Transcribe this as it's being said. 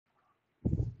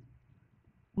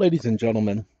Ladies and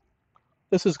gentlemen,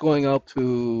 this is going out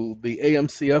to the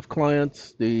AMCF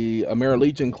clients, the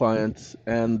AmeriLegion clients,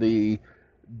 and the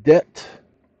debt.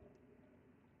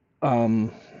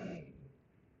 Um,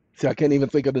 I can't even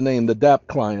think of the name. The DAP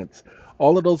clients.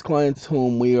 All of those clients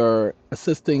whom we are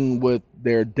assisting with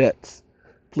their debts.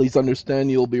 Please understand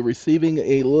you'll be receiving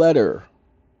a letter.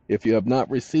 If you have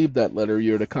not received that letter,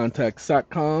 you're to contact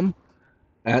SATCOM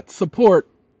at support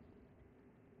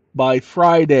by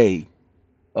Friday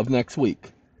of next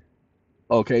week.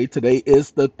 Okay, today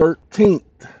is the 13th.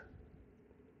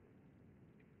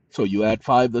 So you add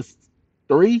 5 to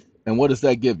 3, and what does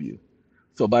that give you?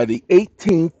 So by the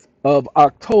 18th of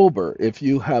October, if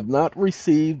you have not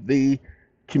received the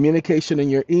communication in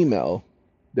your email,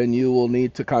 then you will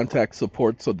need to contact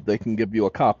support so that they can give you a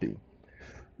copy.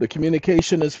 The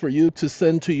communication is for you to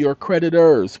send to your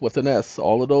creditors with an S.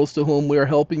 All of those to whom we are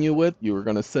helping you with, you are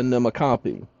going to send them a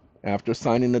copy after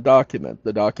signing the document.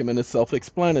 The document is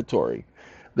self-explanatory.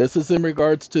 This is in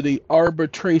regards to the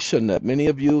arbitration that many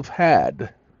of you have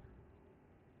had,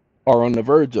 are on the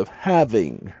verge of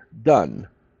having done.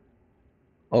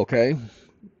 Okay?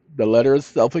 The letter is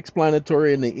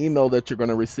self-explanatory, and the email that you're going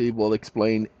to receive will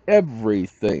explain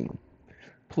everything.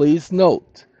 Please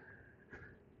note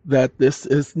that this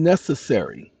is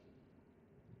necessary.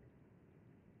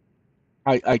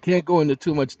 I can't go into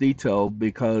too much detail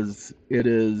because it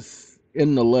is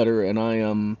in the letter, and I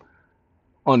am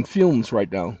on fumes right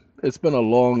now. It's been a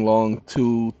long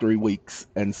 2-3 weeks,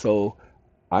 and so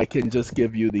I can just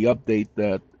give you the update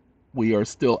that we are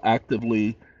still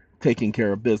actively taking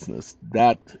care of business.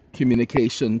 That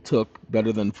communication took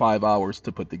better than 5 hours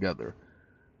to put together.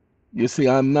 You see,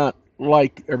 I'm not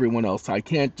like everyone else. I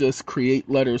can't just create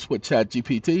letters with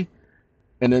ChatGPT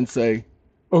and then say,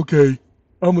 okay,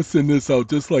 I'm going to send this out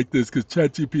just like this because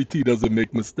ChatGPT doesn't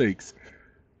make mistakes.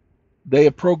 They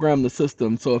have programmed the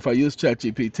system, so if I use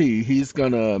ChatGPT, he's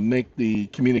going to make the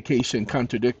communication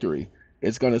contradictory.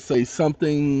 It's going to say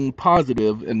something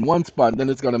positive in one spot, and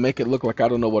then it's going to make it look like I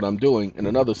don't know what I'm doing in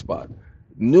another spot.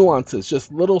 Nuances,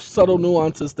 just little subtle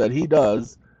nuances that he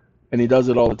does, and he does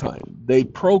it all the time. They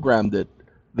programmed it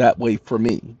that way for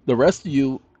me. The rest of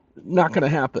you, not going to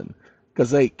happen because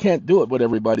they can't do it with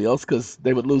everybody else because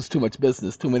they would lose too much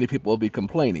business. Too many people will be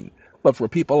complaining. But for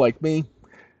people like me,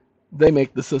 they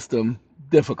make the system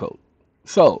difficult.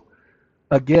 So,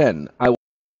 again, I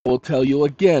will tell you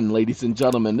again, ladies and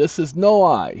gentlemen, this is no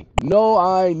I. No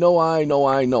I, no I, no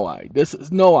I, no I. This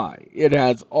is no I. It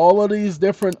has all of these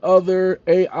different other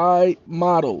AI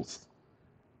models.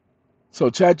 So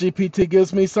ChatGPT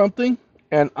gives me something,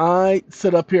 and I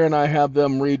sit up here and I have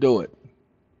them redo it.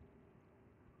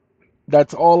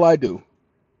 That's all I do.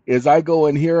 Is I go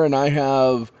in here and I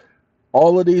have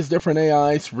all of these different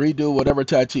AIs redo whatever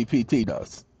ChatGPT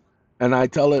does. And I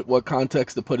tell it what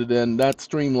context to put it in. That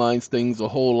streamlines things a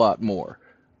whole lot more.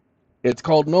 It's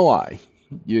called NoI.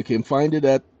 You can find it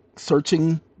at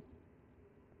searching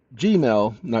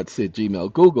Gmail, not say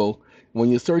Gmail, Google. When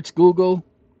you search Google,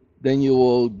 then you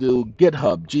will do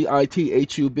GitHub,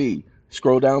 GITHUB.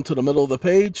 Scroll down to the middle of the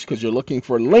page because you're looking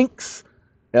for links,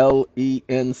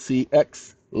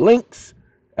 LENCX, links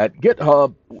at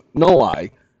GitHub,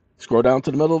 NoI. Scroll down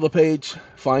to the middle of the page,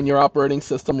 find your operating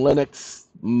system, Linux,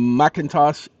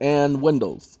 Macintosh, and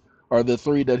Windows are the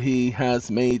 3 that he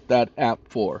has made that app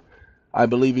for. I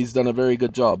believe he's done a very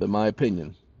good job, in my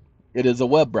opinion. It is a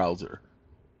web browser,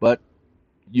 but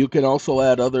you can also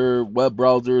add other web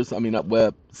browsers, I mean, not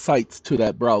web sites to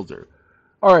that browser.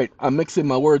 All right, I'm mixing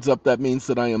my words up. That means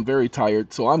that I am very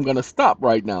tired, so I'm going to stop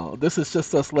right now. This is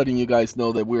just us letting you guys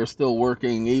know that we're still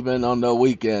working, even on the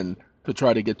weekend, to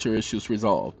try to get your issues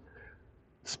resolved.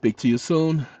 Speak to you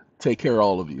soon. Take care,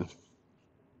 all of you.